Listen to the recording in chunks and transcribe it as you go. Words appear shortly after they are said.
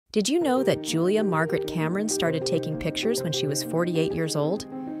Did you know that Julia Margaret Cameron started taking pictures when she was 48 years old?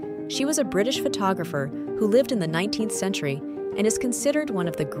 She was a British photographer who lived in the 19th century and is considered one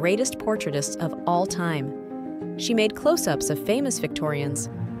of the greatest portraitists of all time. She made close-ups of famous Victorians,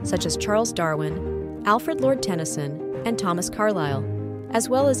 such as Charles Darwin, Alfred Lord Tennyson, and Thomas Carlyle, as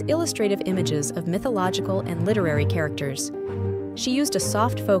well as illustrative images of mythological and literary characters. She used a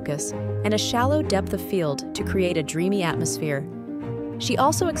soft focus and a shallow depth of field to create a dreamy atmosphere. She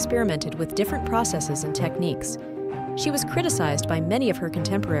also experimented with different processes and techniques. She was criticized by many of her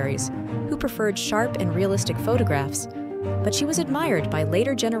contemporaries, who preferred sharp and realistic photographs, but she was admired by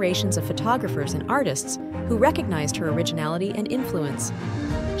later generations of photographers and artists who recognized her originality and influence.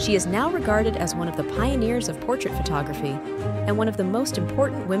 She is now regarded as one of the pioneers of portrait photography and one of the most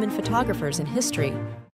important women photographers in history.